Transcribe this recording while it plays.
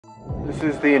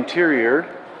This is the interior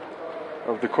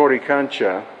of the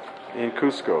Coricancha in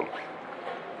Cusco,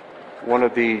 one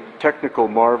of the technical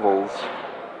marvels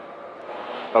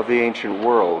of the ancient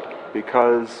world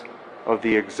because of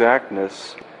the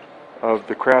exactness of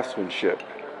the craftsmanship.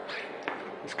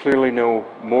 There's clearly no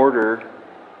mortar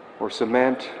or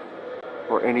cement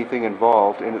or anything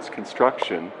involved in its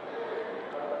construction.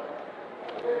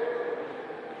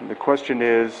 And the question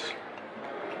is,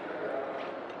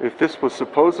 if this was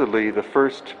supposedly the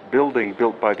first building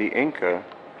built by the Inca,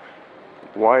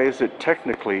 why is it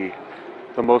technically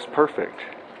the most perfect?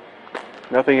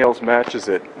 Nothing else matches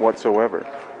it whatsoever.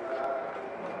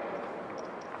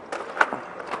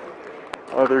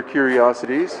 Other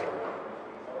curiosities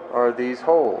are these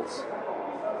holes.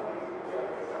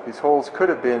 These holes could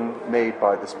have been made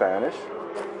by the Spanish.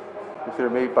 If they're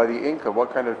made by the Inca,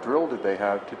 what kind of drill did they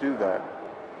have to do that?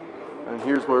 And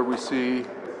here's where we see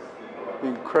the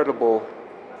incredible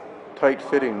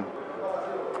tight-fitting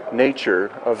nature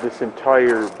of this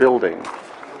entire building.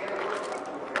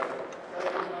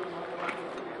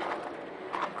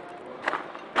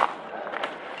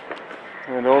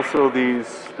 And also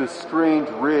this strange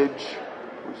ridge,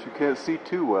 which you can't see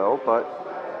too well, but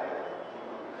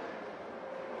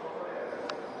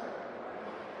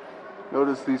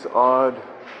notice these odd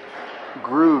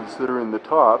grooves that are in the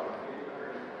top.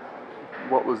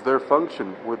 What was their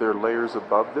function? Were there layers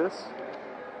above this?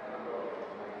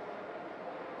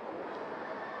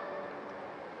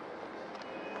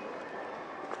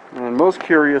 And most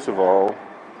curious of all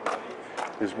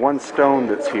is one stone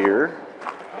that's here.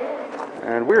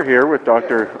 And we're here with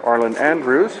Dr. Arlan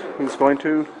Andrews, who's going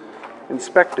to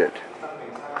inspect it.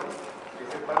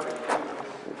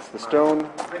 It's the stone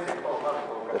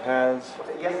that has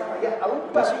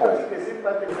this hole.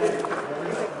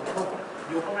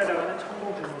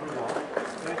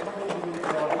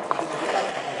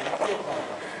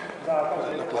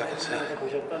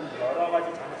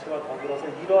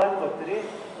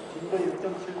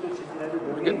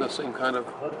 We're getting the same kind of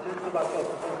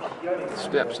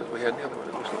steps as we had the other one,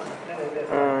 it looks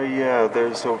like. Yeah,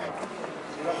 there's a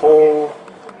hole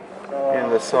in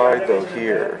the side though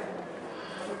here.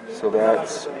 So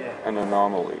that's an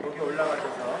anomaly.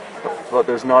 But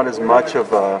there's not as much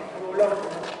of a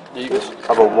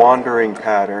wandering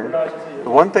pattern. The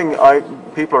one thing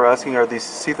people are asking are these,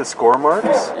 see the score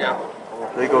marks? Yeah.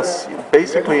 They go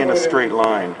basically in a straight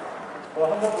line.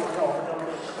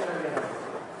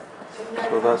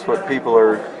 So that's what people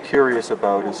are curious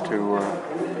about, as to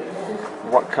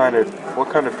what kind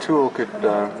of tool could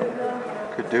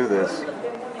do this.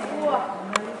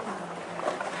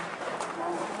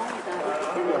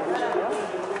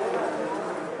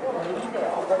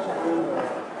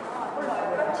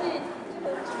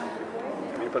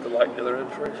 Can you put the light in the other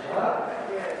end first?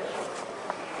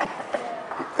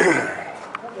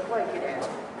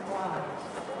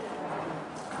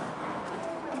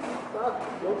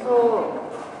 여기서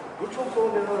물총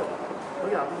쏘면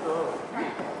거기 안 묻어.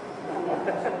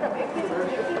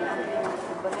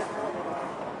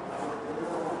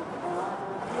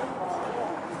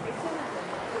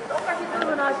 똑같이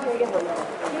주문하시는 게 뭐예요?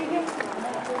 이게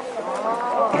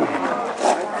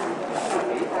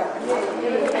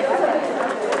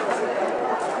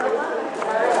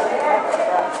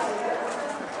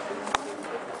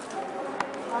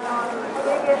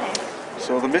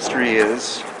So the mystery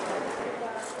is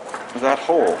that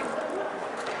hole.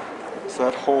 Is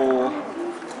that hole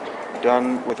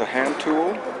done with a hand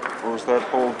tool, or is that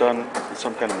hole done with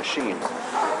some kind of machine?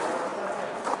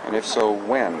 And if so,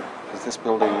 when? Because this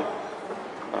building,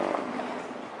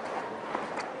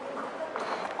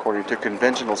 according to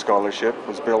conventional scholarship,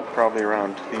 was built probably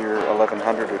around the year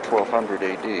 1100 or 1200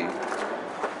 AD.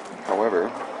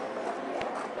 However,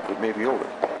 it may be older.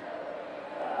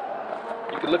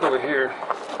 You can look over here.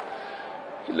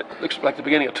 It looks like the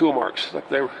beginning of tool marks, like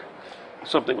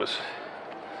something was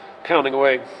pounding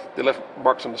away. They left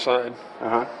marks on the side.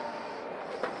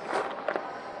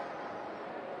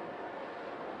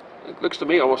 It looks to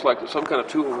me almost like some kind of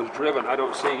tool was driven. I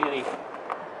don't see any.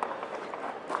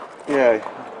 Yeah.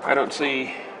 I don't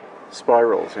see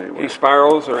Spirals anyway. any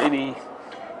spirals or any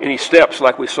steps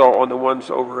like we saw on the ones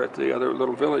over at the other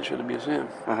little village in the museum.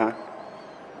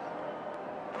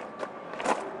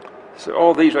 So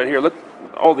all these right here, look,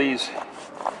 all these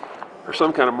are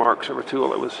some kind of marks of a tool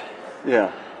that was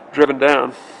driven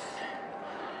down.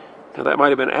 Now that might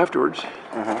have been afterwards.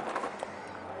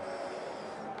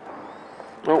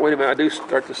 Oh, wait a minute! I do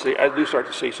start to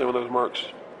see some of those marks.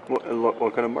 What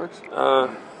kind of marks?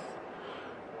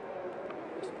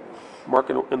 Mark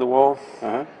in the wall.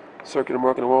 Circular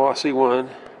mark in the wall. I see one.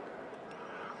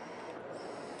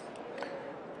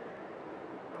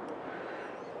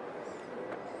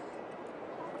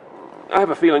 I have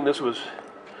a feeling this was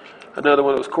another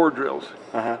one of those core drills.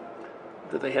 Uh-huh.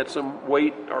 That they had some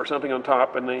weight or something on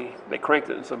top, and they cranked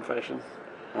it in some fashion.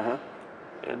 Uh-huh.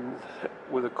 And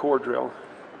with a core drill.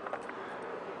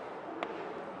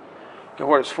 And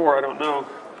what it's for, I don't know.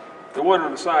 The one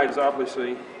on the side is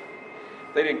obviously,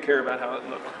 they didn't care about how it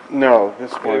looked. No,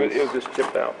 this one. It was just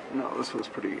chipped out. No, this was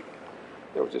pretty.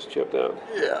 It was just chipped out.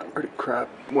 Yeah, pretty crap.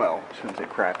 Well, I shouldn't say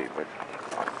crappy, but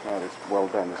not as well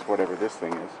done as whatever this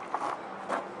thing is.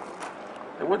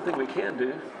 And one thing we can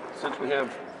do, since we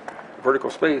have vertical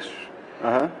space,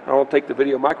 Uh-huh. I'll take the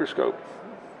video microscope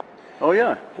Oh,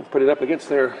 yeah. and put it up against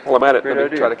there. While I'm at it, Great let me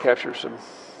idea. try to capture some.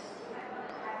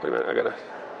 Wait a minute, I gotta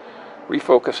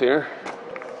refocus here.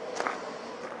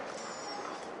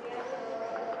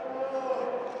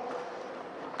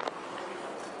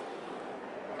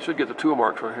 Should get the tool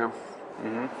marks right here.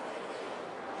 Mm-hmm.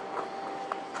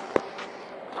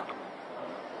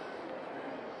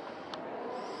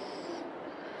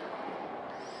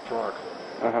 Mark.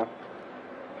 Uh-huh.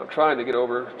 I'm trying to get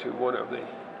over to one of the.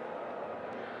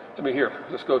 Let me here.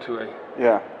 Let's go to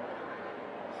Yeah.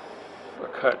 a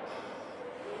cut.